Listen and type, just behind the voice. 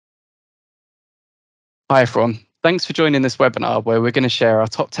Hi everyone. Thanks for joining this webinar where we're going to share our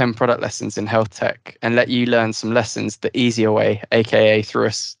top 10 product lessons in health tech and let you learn some lessons the easier way, aka through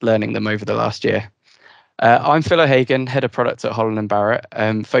us learning them over the last year. I'm Phil O'Hagan, Head of Product at Holland & Barrett,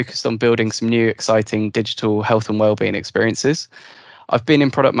 focused on building some new exciting digital health and wellbeing experiences. I've been in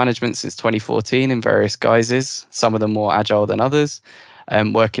product management since 2014 in various guises, some of them more agile than others,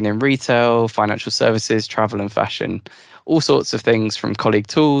 working in retail, financial services, travel and fashion, all sorts of things from colleague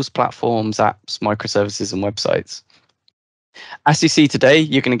tools, platforms, apps, microservices and websites. As you see today,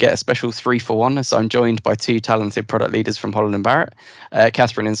 you're going to get a special 3-for-1 as I'm joined by two talented product leaders from Holland & Barrett,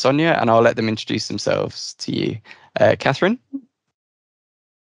 Catherine and Sonia, and I'll let them introduce themselves to you. Catherine?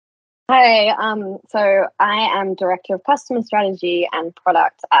 Hi, so I am Director of Customer Strategy and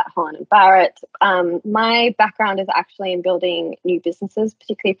Product at Holland & Barrett. My background is actually in building new businesses,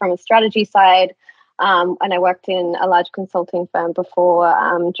 particularly from a strategy side, and I worked in a large consulting firm before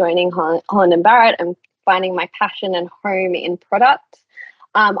joining Holland & Barrett and finding my passion and home in product.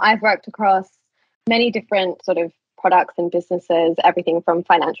 I've worked across many different sort of products and businesses, everything from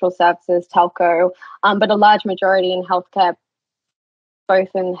financial services, telco, but a large majority in healthcare, both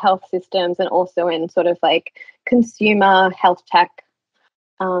in health systems and also in sort of like consumer health tech.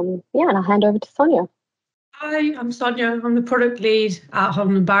 And I'll hand over to Sonia. Hi, I'm Sonia. I'm the product lead at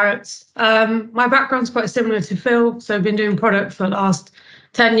Holland & Barrett. My background's quite similar to Phil, so I've been doing product for the last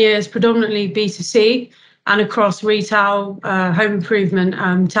 10 years, predominantly B2C and across retail, home improvement,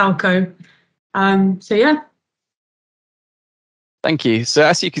 telco. Thank you. So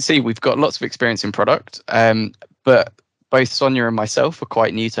as you can see, we've got lots of experience in product, but both Sonia and myself are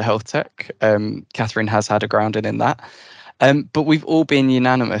quite new to health tech. Catherine has had a grounding in that. But we've all been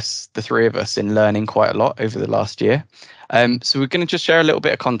unanimous, the three of us, in learning quite a lot over the last year. So we're going to just share a little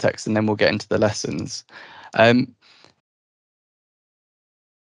bit of context and then we'll get into the lessons.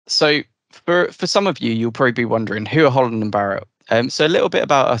 So for some of you, you'll probably be wondering, who are Holland & Barrett? So a little bit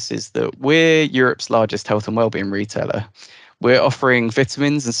about us is that we're Europe's largest health and wellbeing retailer. We're offering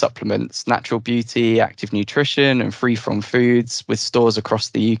vitamins and supplements, natural beauty, active nutrition, and free from foods with stores across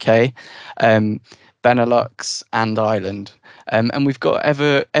the UK, Benelux and Ireland. And we've got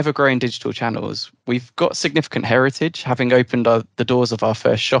ever-growing digital channels. We've got significant heritage, having opened the doors of our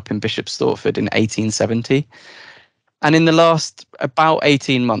first shop in Bishop's Stortford in 1870. And in the last about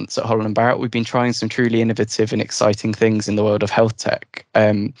 18 months at Holland & Barrett, we've been trying some truly innovative and exciting things in the world of health tech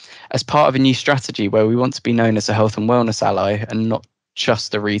as part of a new strategy where we want to be known as a health and wellness ally and not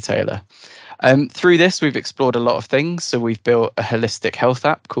just a retailer. Through this, we've explored a lot of things. So we've built a holistic health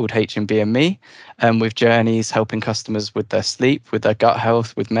app called H&B&Me, with journeys helping customers with their sleep, with their gut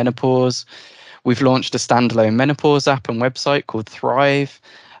health, with menopause. We've launched a standalone menopause app and website called Thrive,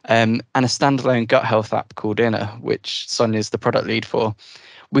 and a standalone gut health app called Inner, which Sonia is the product lead for.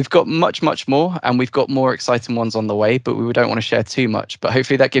 We've got much more, and we've got more exciting ones on the way, but we don't want to share too much. But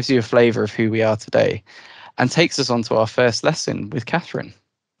hopefully that gives you a flavour of who we are today and takes us on to our first lesson with Catherine.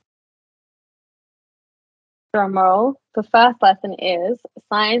 Drum roll. The first lesson is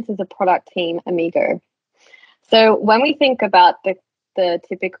science is a product team amigo. So when we think about the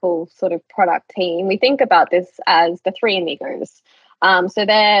typical sort of product team, we think about this as the three amigos. So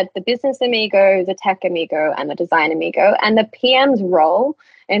they're the business amigo, the tech amigo, and the design amigo. And the PM's role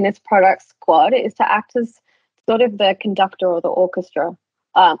in this product squad is to act as sort of the conductor or the orchestrator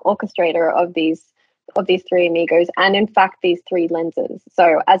of these three amigos, and in fact these three lenses.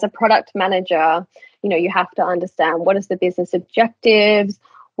 So as a product manager, you have to understand what is the business objectives,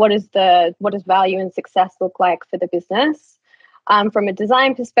 what does value and success look like for the business. From a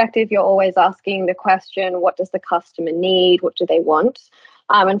design perspective, you're always asking the question, what does the customer need? What do they want?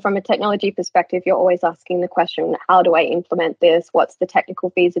 And from a technology perspective, you're always asking the question, how do I implement this? What's the technical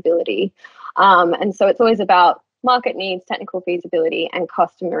feasibility? And so it's always about market needs, technical feasibility, and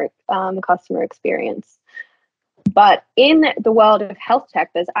customer experience. But in the world of health tech,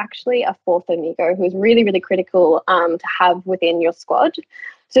 there's actually a fourth amigo who is really, really critical to have within your squad.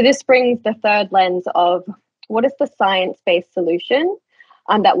 So this brings the third lens of what is the science-based solution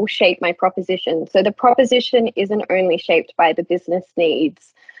that will shape my proposition. So the proposition isn't only shaped by the business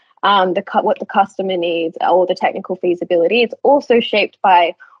needs, what the customer needs, or the technical feasibility. It's also shaped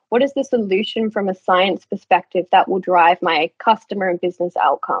by what is the solution from a science perspective that will drive my customer and business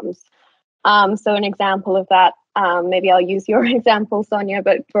outcomes. So an example of that, maybe I'll use your example, Sonia,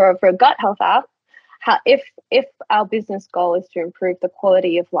 but for a gut health app, if our business goal is to improve the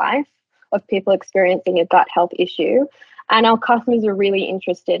quality of life of people experiencing a gut health issue, and our customers are really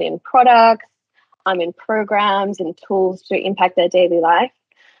interested in products, in programs and tools to impact their daily life,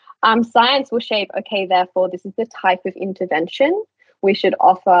 science will shape, okay, therefore, this is the type of intervention we should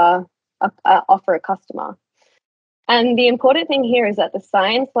offer offer a customer. And the important thing here is that the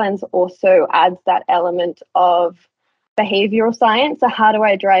science lens also adds that element of behavioral science. So how do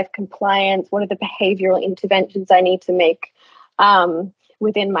I drive compliance? What are the behavioral interventions I need to make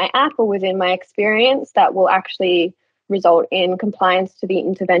within my app or within my experience that will actually result in compliance to the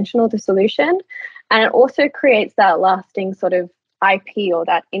intervention or the solution? And it also creates that lasting sort of IP or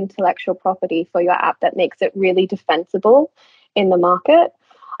that intellectual property for your app that makes it really defensible in the market.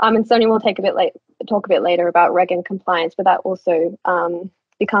 And Sonia will talk a bit later about reg and compliance, but that also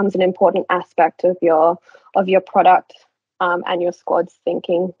becomes an important aspect of your product and your squad's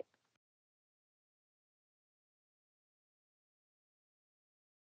thinking.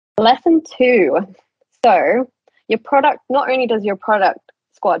 Lesson 2. So your product, not only does your product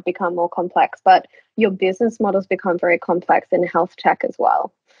squad become more complex, but your business models become very complex in health tech as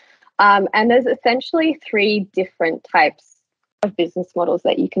well. And there's essentially 3 different types of business models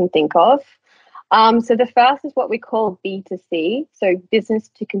that you can think of. So the first is what we call B2C, so business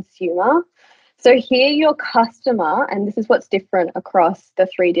to consumer. So here your customer, and this is what's different across the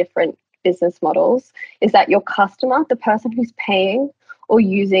 3 different business models, is that your customer, the person who's paying or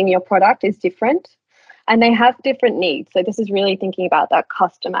using your product, is different. And they have different needs. So this is really thinking about that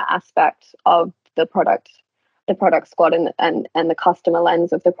customer aspect of the product squad and the customer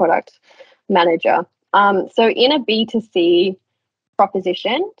lens of the product manager. So in a B2C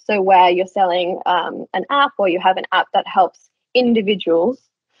proposition, so where you're selling an app or you have an app that helps individuals,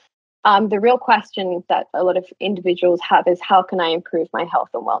 the real question that a lot of individuals have is, how can I improve my health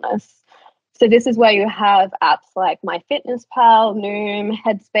and wellness? So this is where you have apps like MyFitnessPal, Noom,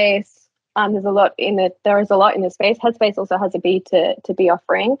 Headspace. There is a lot in the space. Headspace also has a B2B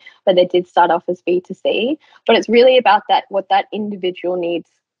offering, but they did start off as B2C. But it's really about what that individual needs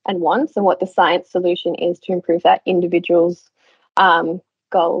and wants, and what the science solution is to improve that individual's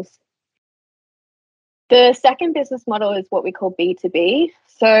goals. The second business model is what we call B2B.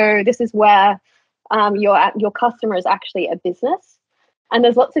 So this is where your customer is actually a business. And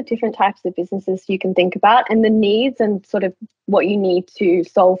there's lots of different types of businesses you can think about, and the needs and sort of what you need to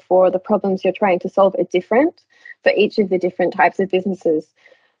solve for, the problems you're trying to solve, are different for each of the different types of businesses.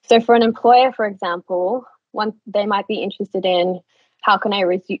 So for an employer, for example, they might be interested in, how can I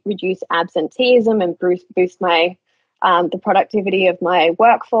reduce absenteeism and boost my the productivity of my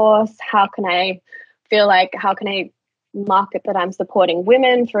workforce? How can I market that I'm supporting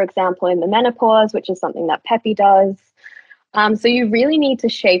women, for example, in the menopause, which is something that Peppy does. So you really need to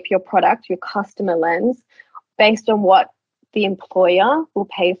shape your product, your customer lens, based on what the employer will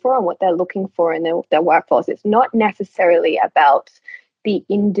pay for and what they're looking for in their workforce. It's not necessarily about the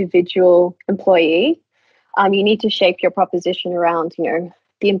individual employee. You need to shape your proposition around,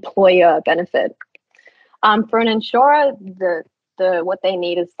 the employer benefit. For an insurer, what they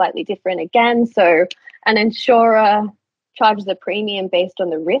need is slightly different again. So an insurer charges a premium based on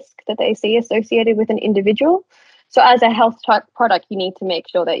the risk that they see associated with an individual. So as a health tech product, you need to make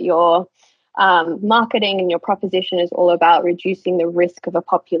sure that your marketing and your proposition is all about reducing the risk of a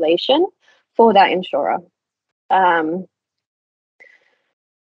population for that insurer.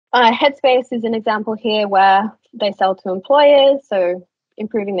 Headspace is an example here where they sell to employers, so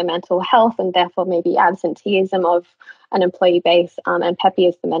improving the mental health and therefore maybe absenteeism of an employee base. And Peppy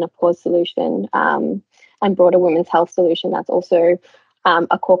is the menopause solution and broader women's health solution. That's also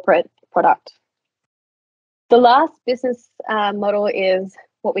a corporate product. The last business model is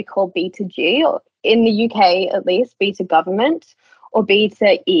what we call B2G, or in the UK at least, B to government, or B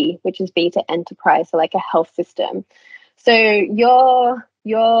to E, which is B to enterprise, so like a health system. So your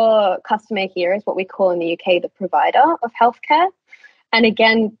customer here is what we call in the UK the provider of healthcare. And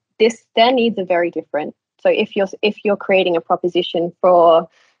again, their needs are very different. So if you're creating a proposition for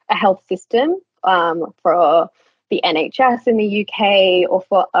a health system, for the NHS in the UK, or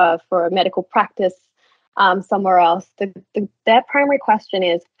for a medical practice somewhere else, their primary question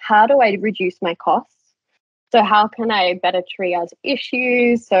is, how do I reduce my costs? So how can I better triage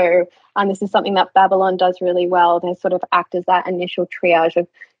issues? So this is something that Babylon does really well. They sort of act as that initial triage of,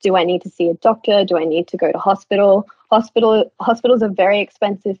 do I need to see a doctor? Do I need to go to hospital? Hospitals are very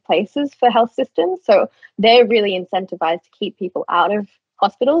expensive places for health systems. So they're really incentivized to keep people out of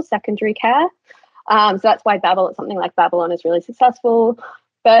hospitals, secondary care. So that's why something like Babylon is really successful.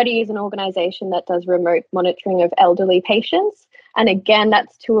 Birdie is an organization that does remote monitoring of elderly patients. And again,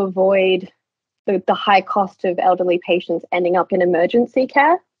 that's to avoid the high cost of elderly patients ending up in emergency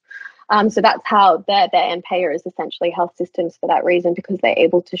care. So that's how their end payer is essentially health systems for that reason, because they're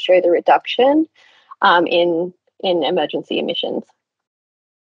able to show the reduction in emergency admissions.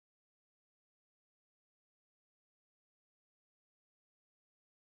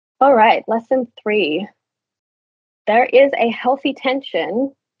 All right, lesson 3. There is a healthy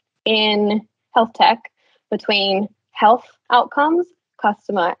tension in health tech between health outcomes,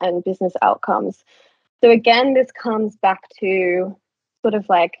 customer, and business outcomes. So again, this comes back to sort of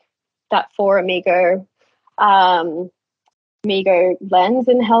like that four amigo lens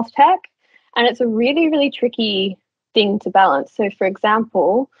in health tech. And it's a really, really tricky thing to balance. So for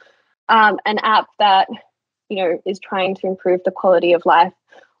example, an app that is trying to improve the quality of life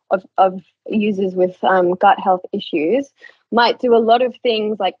of users with gut health issues might do a lot of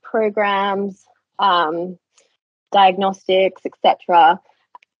things like programs, diagnostics, etc.,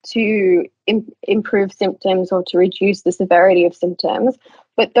 to improve symptoms or to reduce the severity of symptoms.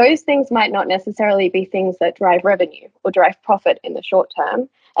 But those things might not necessarily be things that drive revenue or drive profit in the short term,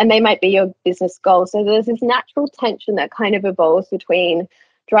 and they might be your business goals. So there's this natural tension that kind of evolves between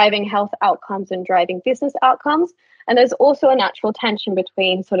driving health outcomes and driving business outcomes. And there's also a natural tension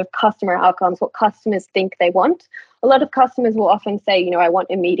between sort of customer outcomes, what customers think they want. A lot of customers will often say, I want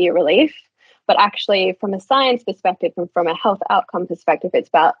immediate relief. But actually, from a science perspective and from a health outcome perspective, it's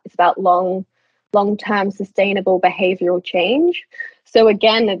about long-term sustainable behavioral change. So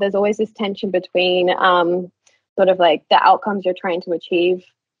again, there's always this tension between sort of like the outcomes you're trying to achieve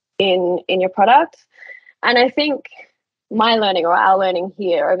in your product. And I think my learning or our learning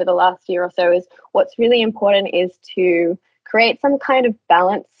here over the last year or so is what's really important is to create some kind of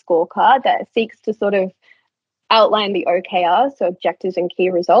balanced scorecard that seeks to sort of outline the OKRs, so objectives and key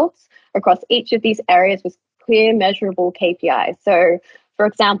results, across each of these areas with clear, measurable KPIs. So, for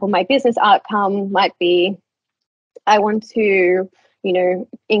example, my business outcome might be I want to,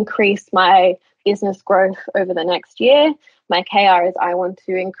 increase my business growth over the next year. My KR is I want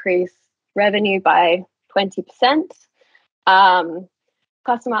to increase revenue by 20%.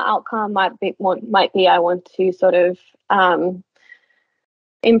 Customer outcome might be I want to sort of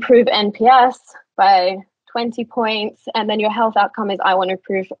improve NPS by 20 points, and then your health outcome is I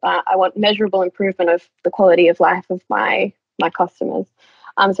want measurable improvement of the quality of life of my customers.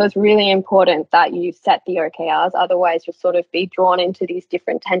 So it's really important that you set the OKRs, otherwise you'll sort of be drawn into these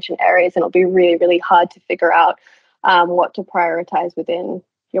different tension areas and it'll be really, really hard to figure out what to prioritize within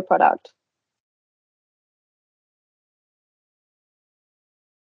your product.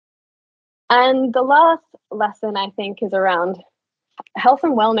 And the last lesson, I think, is around health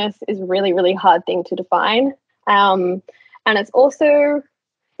and wellness is a really, really hard thing to define. And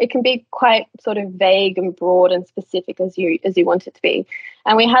it can be quite sort of vague and broad and specific as you want it to be.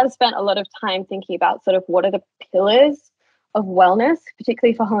 And we have spent a lot of time thinking about sort of what are the pillars of wellness,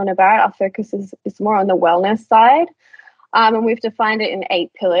 particularly for Holland & Barrett. Our focus is more on the wellness side. And we've defined it in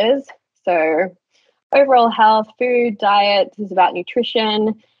 8 pillars. So overall health, food, diet, this is about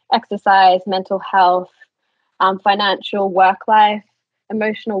nutrition, exercise, mental health, financial, work life,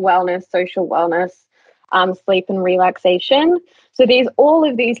 emotional wellness, social wellness, sleep and relaxation. So all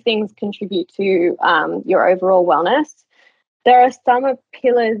of these things contribute to your overall wellness. There are some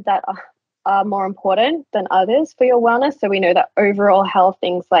pillars that are more important than others for your wellness. So we know that overall health,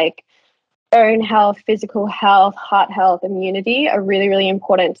 things like bone health, physical health, heart health, immunity are really, really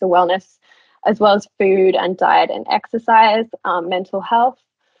important to wellness, as well as food and diet and exercise, mental health.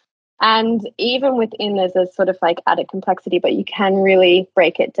 And even within, there's a sort of like added complexity, but you can really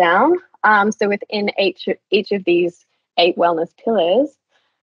break it down. So within each of these 8 wellness pillars,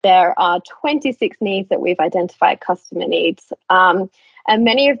 there are 26 needs that we've identified, customer needs. And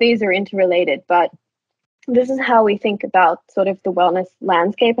many of these are interrelated, but this is how we think about sort of the wellness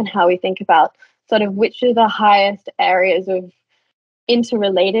landscape and how we think about sort of which are the highest areas of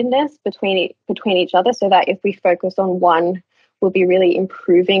interrelatedness between each other, so that if we focus on one, we'll be really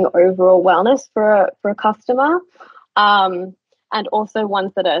improving overall wellness for a customer. And also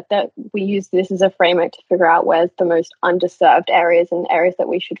ones that we use this as a framework to figure out where's the most underserved areas and areas that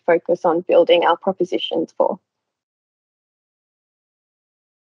we should focus on building our propositions for.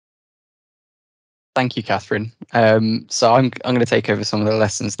 Thank you, Catherine. So I'm going to take over some of the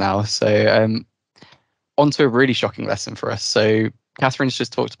lessons now. So onto a really shocking lesson for us. So Catherine's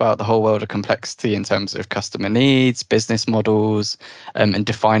just talked about the whole world of complexity in terms of customer needs, business models, and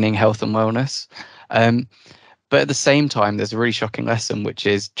defining health and wellness. But at the same time, there's a really shocking lesson, which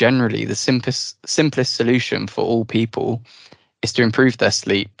is generally the simplest solution for all people is to improve their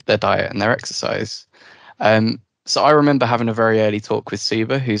sleep, their diet, and their exercise. So I remember having a very early talk with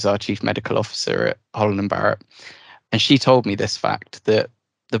Suba, who's our Chief Medical Officer at Holland & Barrett, and she told me this fact, that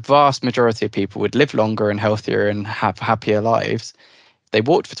the vast majority of people would live longer and healthier and have happier lives. They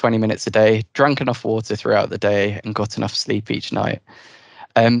walked for 20 minutes a day, drank enough water throughout the day, and got enough sleep each night.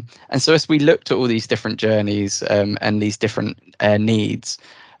 And so as we looked at all these different journeys and these different needs,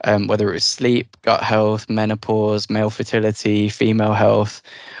 whether it was sleep, gut health, menopause, male fertility, female health.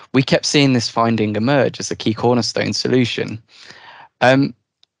 We kept seeing this finding emerge as a key cornerstone solution. And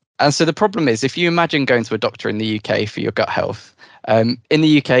so the problem is, if you imagine going to a doctor in the UK for your gut health, in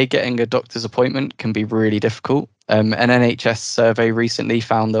the UK, getting a doctor's appointment can be really difficult. An NHS survey recently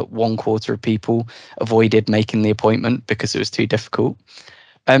found that 1/4 of people avoided making the appointment because it was too difficult.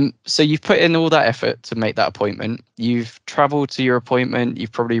 So you've put in all that effort to make that appointment. You've travelled to your appointment.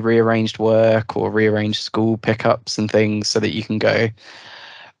 You've probably rearranged work or rearranged school pickups and things so that you can go.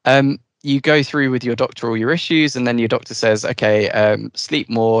 You go through with your doctor all your issues, and then your doctor says, okay, sleep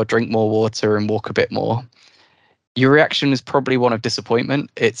more, drink more water, and walk a bit more. Your reaction is probably one of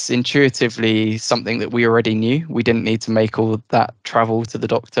disappointment. It's intuitively something that we already knew. We didn't need to make all that travel to the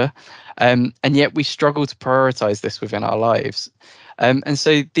doctor. And yet we struggle to prioritize this within our lives. And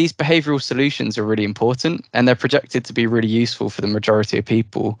so these behavioral solutions are really important, and they're projected to be really useful for the majority of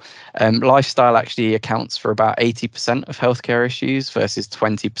people. Lifestyle actually accounts for about 80% of healthcare issues versus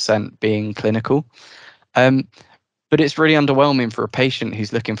 20% being clinical. But it's really underwhelming for a patient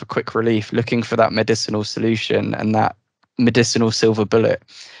who's looking for quick relief, looking for that medicinal solution and that medicinal silver bullet.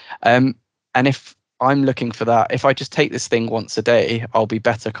 And if I'm looking for that, if I just take this thing once a day, I'll be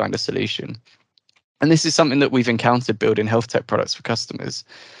better kind of solution. And this is something that we've encountered building health tech products for customers.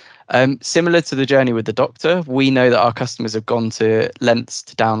 Similar to the journey with the doctor, we know that our customers have gone to lengths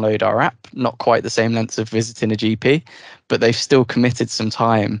to download our app, not quite the same lengths of visiting a GP, but they've still committed some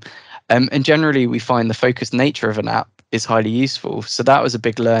time. And generally, we find the focused nature of an app is highly useful. So that was a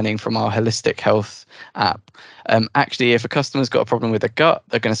big learning from our holistic health app. Actually, if a customer's got a problem with their gut,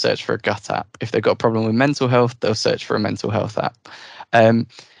 they're going to search for a gut app. If they've got a problem with mental health, they'll search for a mental health app.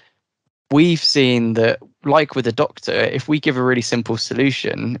 We've seen that, like with a doctor, if we give a really simple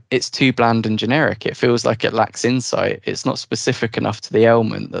solution, it's too bland and generic. It feels like it lacks insight. It's not specific enough to the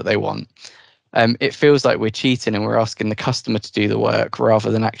ailment that they want. It feels like we're cheating and we're asking the customer to do the work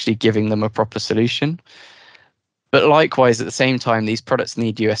rather than actually giving them a proper solution. But likewise, at the same time, these products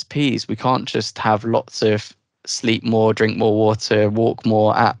need USPs. We can't just have lots of sleep more, drink more water, walk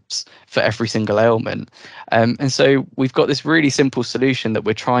more apps for every single ailment. And so we've got this really simple solution that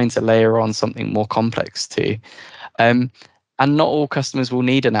we're trying to layer on something more complex to. And not all customers will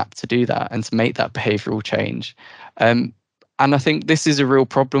need an app to do that and to make that behavioral change. And I think this is a real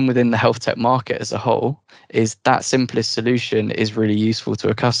problem within the health tech market as a whole, is that simplest solution is really useful to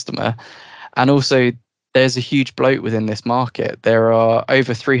a customer. And also, there's a huge bloat within this market. There are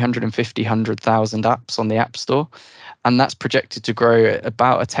over 350,000 apps on the App Store, and that's projected to grow at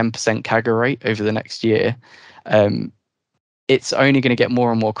about a 10% CAGR rate over the next year. It's only going to get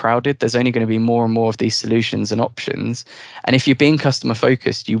more and more crowded. There's only going to be more and more of these solutions and options. And if you're being customer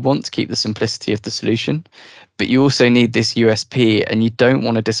focused, you want to keep the simplicity of the solution, but you also need this USP, and you don't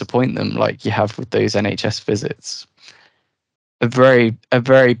want to disappoint them like you have with those NHS visits. A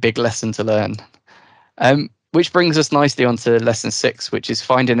very big lesson to learn. Which brings us nicely onto lesson 6, which is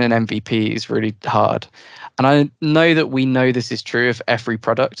finding an MVP is really hard. And I know that we know this is true of every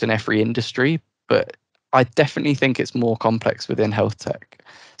product and every industry, but I definitely think it's more complex within health tech.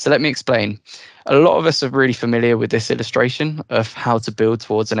 So let me explain. A lot of us are really familiar with this illustration of how to build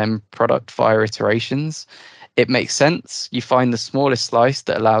towards an end product via iterations. It makes sense. You find the smallest slice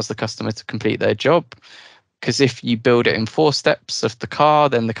that allows the customer to complete their job. Because if you build it in 4 steps of the car,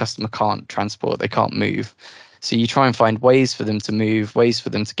 then the customer can't transport, they can't move. So you try and find ways for them to move, ways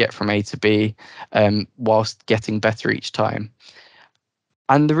for them to get from A to B, whilst getting better each time.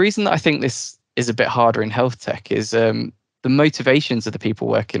 And the reason that I think this is a bit harder in health tech is the motivations of the people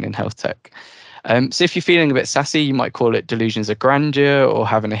working in health tech. So if you're feeling a bit sassy, you might call it delusions of grandeur or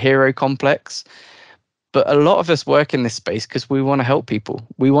having a hero complex. But a lot of us work in this space because we want to help people.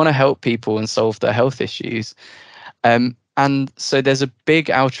 We want to help people and solve their health issues. And so there's a big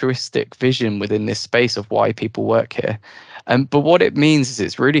altruistic vision within this space of why people work here. But what it means is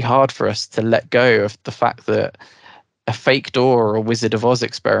it's really hard for us to let go of the fact that a fake door or a Wizard of Oz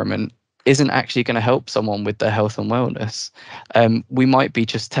experiment isn't actually going to help someone with their health and wellness. We might be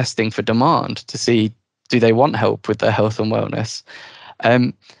just testing for demand to see, do they want help with their health and wellness?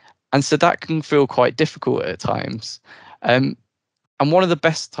 And so that can feel quite difficult at times. And one of the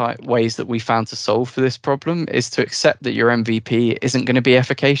best ways that we found to solve for this problem is to accept that your MVP isn't going to be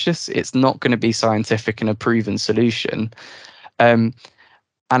efficacious. It's not going to be scientific and a proven solution. And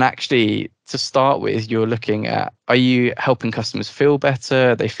actually, to start with, you're looking at, are you helping customers feel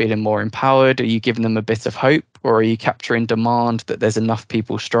better? Are they feeling more empowered? Are you giving them a bit of hope? Or are you capturing demand that there's enough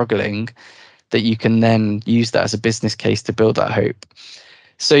people struggling that you can then use that as a business case to build that hope?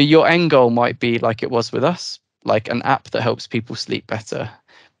 So your end goal might be like it was with us, like an app that helps people sleep better.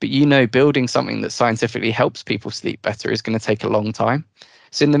 but building something that scientifically helps people sleep better is going to take a long time.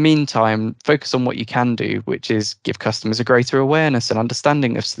 So in the meantime, focus on what you can do, which is give customers a greater awareness and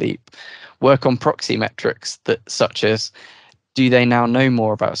understanding of sleep. Work on proxy metrics such as, do they now know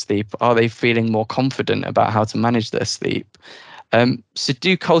more about sleep? Are they feeling more confident about how to manage their sleep? So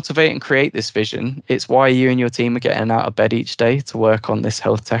do cultivate and create this vision. It's why you and your team are getting out of bed each day to work on this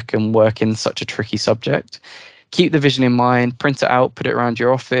health tech and work in such a tricky subject. Keep the vision in mind, print it out, put it around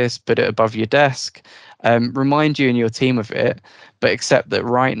your office, put it above your desk, remind you and your team of it, but accept that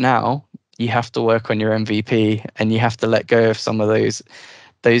right now you have to work on your MVP and you have to let go of some of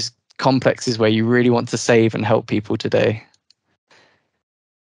those complexes where you really want to save and help people today.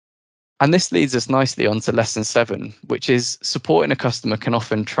 And this leads us nicely on to lesson 7, which is supporting a customer can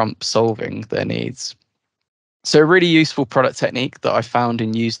often trump solving their needs. So a really useful product technique that I found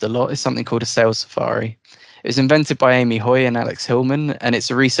and used a lot is something called a sales safari. It was invented by Amy Hoy and Alex Hillman, and it's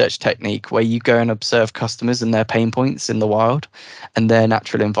a research technique where you go and observe customers and their pain points in the wild and their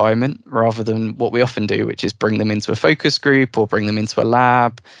natural environment, rather than what we often do, which is bring them into a focus group or bring them into a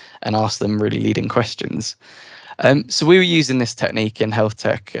lab and ask them really leading questions. So we were using this technique in health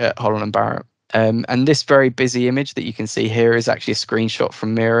tech at Holland & Barrett. And this very busy image that you can see here is actually a screenshot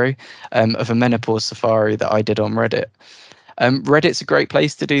from Miro of a menopause safari that I did on Reddit. Reddit's a great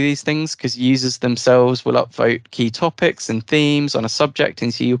place to do these things because users themselves will upvote key topics and themes on a subject,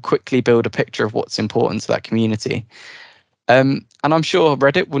 and so you'll quickly build a picture of what's important to that community. And I'm sure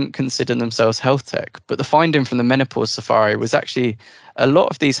Reddit wouldn't consider themselves health tech, but the finding from the menopause safari was actually a lot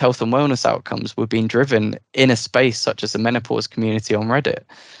of these health and wellness outcomes were being driven in a space such as the menopause community on Reddit.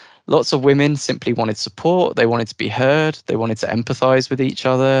 Lots of women simply wanted support, they wanted to be heard, they wanted to empathize with each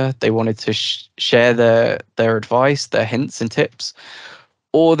other, they wanted to share their advice, their hints and tips,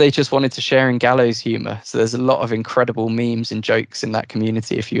 or they just wanted to share in gallows humor. So there's a lot of incredible memes and jokes in that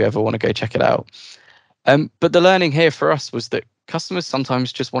community if you ever want to go check it out. But the learning here for us was that customers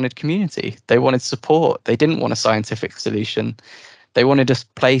sometimes just wanted community. They wanted support. They didn't want a scientific solution. They wanted a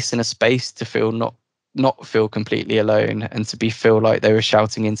place and a space to feel not feel completely alone and to feel like they were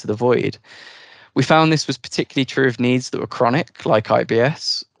shouting into the void. We found this was particularly true of needs that were chronic, like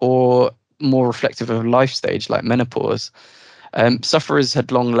IBS, or more reflective of a life stage like menopause. Sufferers had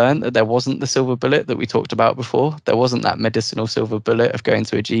long learned that there wasn't the silver bullet that we talked about before. There wasn't that medicinal silver bullet of going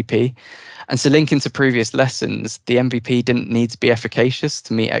to a GP. And so linking to previous lessons, the MVP didn't need to be efficacious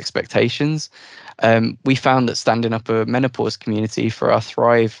to meet expectations. We found that standing up a menopause community for our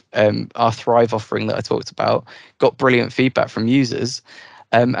Thrive offering that I talked about got brilliant feedback from users.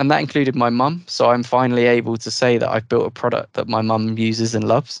 And that included my mum. So I'm finally able to say that I've built a product that my mum uses and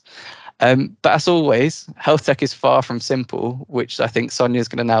loves. But as always, health tech is far from simple, which I think Sonia's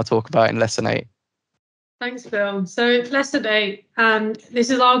going to now talk about in lesson 8. Thanks, Phil. So lesson 8, and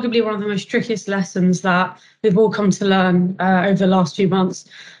this is arguably one of the most trickiest lessons that we've all come to learn over the last few months.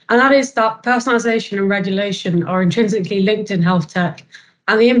 And that is that personalization and regulation are intrinsically linked in health tech,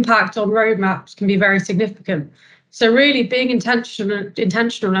 and the impact on roadmaps can be very significant. So really being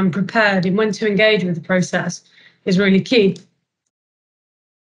intentional and prepared in when to engage with the process is really key.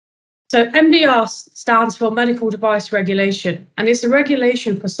 So MDR stands for Medical Device Regulation, and it's a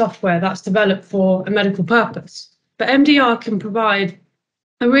regulation for software that's developed for a medical purpose. But MDR can provide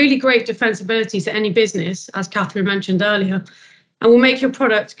a really great defensibility to any business, as Catherine mentioned earlier, and will make your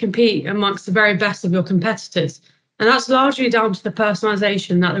product compete amongst the very best of your competitors. And that's largely down to the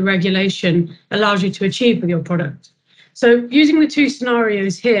personalization that the regulation allows you to achieve with your product. So using the 2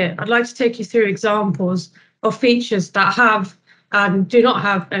 scenarios here, I'd like to take you through examples of features that have and do not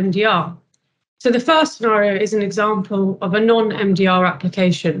have MDR. So the first scenario is an example of a non-MDR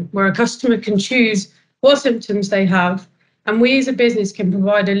application where a customer can choose what symptoms they have, and we as a business can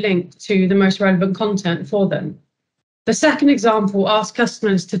provide a link to the most relevant content for them. The second example asks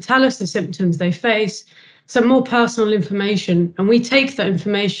customers to tell us the symptoms they face, some more personal information, and we take that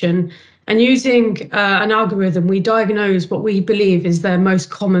information and using an algorithm, we diagnose what we believe is their most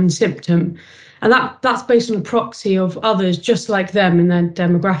common symptom. And that's based on a proxy of others just like them in their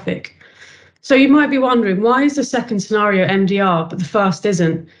demographic. So you might be wondering, why is the second scenario MDR, but the first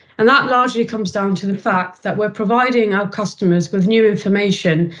isn't? And that largely comes down to the fact that we're providing our customers with new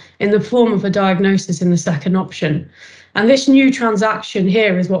information in the form of a diagnosis in the second option. And this new transaction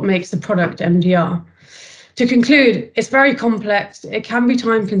here is what makes the product MDR. To conclude, it's very complex, it can be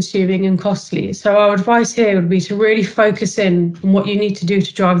time consuming and costly. So our advice here would be to really focus in on what you need to do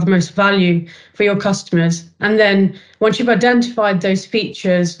to drive the most value for your customers. And then once you've identified those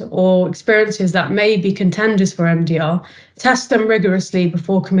features or experiences that may be contenders for MDR, test them rigorously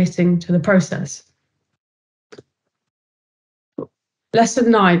before committing to the process.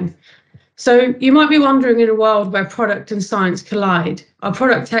 Lesson 9. So you might be wondering, in a world where product and science collide, are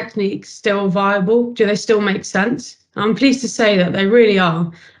product techniques still viable? Do they still make sense? I'm pleased to say that they really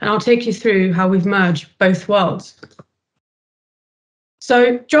are, and I'll take you through how we've merged both worlds.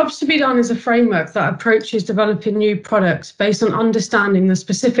 So Jobs to be Done is a framework that approaches developing new products based on understanding the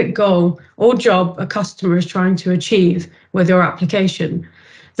specific goal or job a customer is trying to achieve with your application.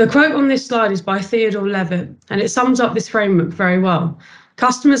 The quote on this slide is by Theodore Levitt, and it sums up this framework very well.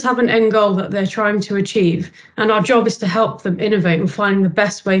 Customers have an end goal that they're trying to achieve, and our job is to help them innovate and finding the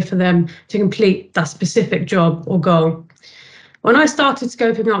best way for them to complete that specific job or goal. When I started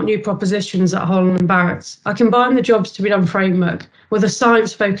scoping out new propositions at Holland & Barrett's, I combined the Jobs to be Done framework with a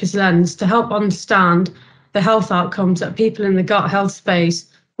science-focused lens to help understand the health outcomes that people in the gut health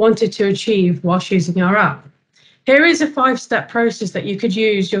space wanted to achieve whilst using our app. Here is a 5-step process that you could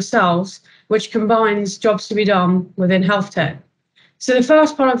use yourselves, which combines Jobs to be Done within health tech. So the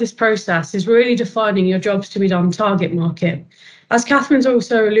first part of this process is really defining your Jobs to be Done target market. As Catherine's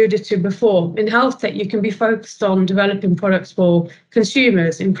also alluded to before, in health tech, you can be focused on developing products for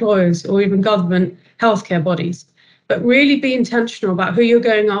consumers, employers, or even government healthcare bodies. But really be intentional about who you're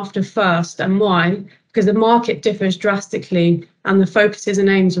going after first and why, because the market differs drastically and the focuses and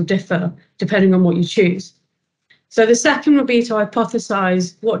aims will differ depending on what you choose. So the second would be to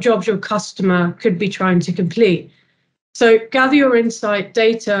hypothesize what jobs your customer could be trying to complete. So gather your insight,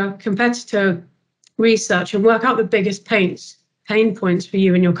 data, competitor research, and work out the biggest pain points for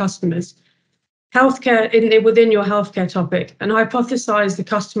you and your customers. Healthcare within your healthcare topic, and hypothesize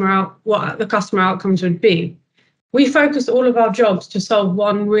what the customer outcomes would be. We focused all of our jobs to solve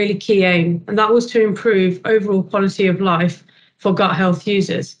one really key aim, and that was to improve overall quality of life for gut health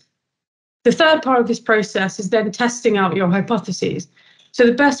users. The third part of this process is then testing out your hypotheses. So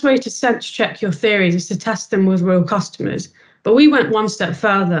the best way to sense check your theories is to test them with real customers. But we went one step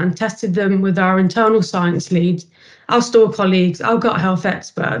further and tested them with our internal science leads, our store colleagues, our gut health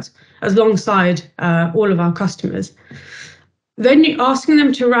experts, alongside all of our customers. Then you're asking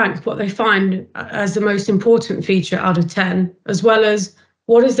them to rank what they find as the most important feature out of 10, as well as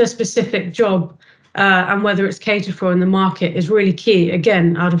what is their specific job and whether it's catered for in the market is really key,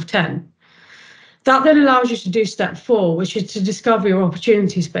 again, out of 10. That then allows you to do step 4, which is to discover your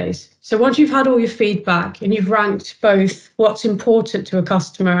opportunity space. So once you've had all your feedback and you've ranked both what's important to a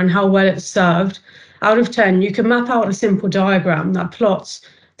customer and how well it's served, out of 10, you can map out a simple diagram that plots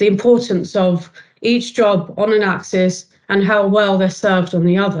the importance of each job on an axis and how well they're served on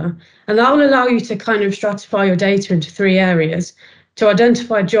the other. And that will allow you to kind of stratify your data into 3 areas to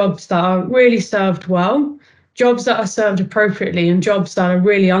identify jobs that are really served well, jobs that are served appropriately, and jobs that are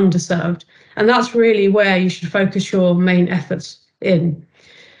really underserved. And that's really where you should focus your main efforts in.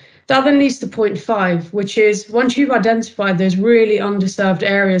 That then leads to point 5, which is once you've identified those really underserved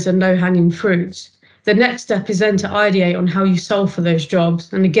areas and low-hanging fruits, the next step is then to ideate on how you solve for those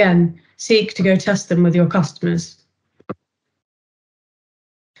jobs. And again, seek to go test them with your customers.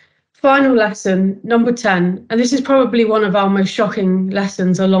 Final lesson, number 10, and this is probably one of our most shocking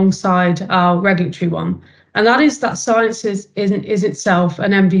lessons alongside our regulatory one, and that is that science is itself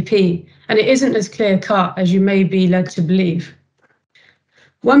an MVP, and it isn't as clear-cut as you may be led to believe.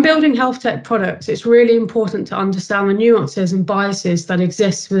 When building health tech products, it's really important to understand the nuances and biases that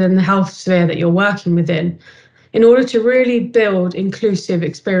exist within the health sphere that you're working within in order to really build inclusive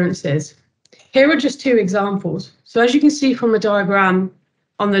experiences. Here are just 2 examples. So as you can see from the diagram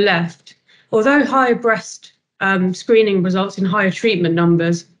on the left, although higher breast screening results in higher treatment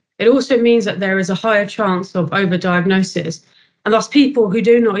numbers, it also means that there is a higher chance of overdiagnosis, and thus people who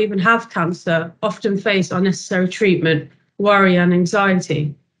do not even have cancer often face unnecessary treatment, worry and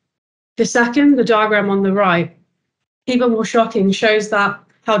anxiety. The second, the diagram on the right, even more shocking, shows that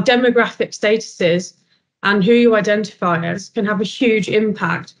how demographic statuses and who you identify as can have a huge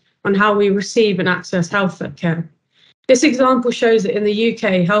impact on how we receive and access health care. This example shows that in the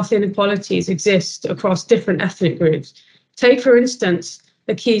UK, health inequalities exist across different ethnic groups. Take, for instance,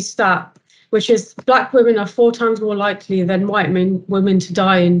 the key stat, which is Black women are 4 times more likely than white women to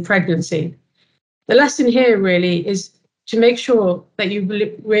die in pregnancy. The lesson here really is to make sure that you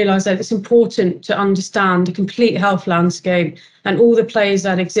realise that it's important to understand the complete health landscape and all the players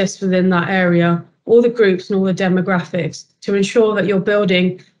that exist within that area, all the groups and all the demographics, to ensure that you're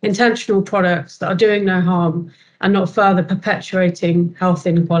building intentional products that are doing no harm and not further perpetuating health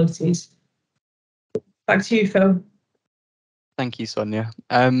inequalities. Back to you, Phil. Thank you, Sonia.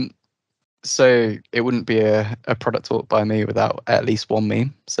 So it wouldn't be a product talk by me without at least one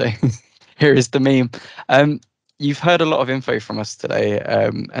meme. So here is the meme. You've heard a lot of info from us today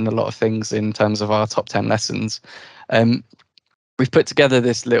and a lot of things in terms of our top 10 lessons. we've put together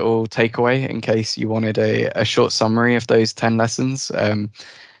this little takeaway in case you wanted a short summary of those 10 lessons.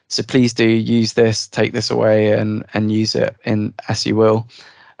 So please do use this, take this away, and use it in as you will.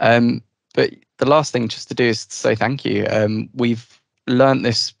 But the last thing just to do is to say thank you. We've learned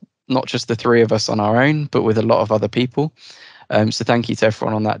this, not just the three of us on our own, but with a lot of other people. So thank you to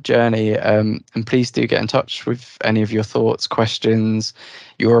everyone on that journey. And please do get in touch with any of your thoughts, questions,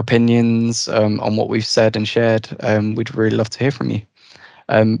 your opinions on what we've said and shared. We'd really love to hear from you.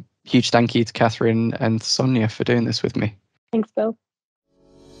 Huge thank you to Catherine and Sonia for doing this with me. Thanks, Bill.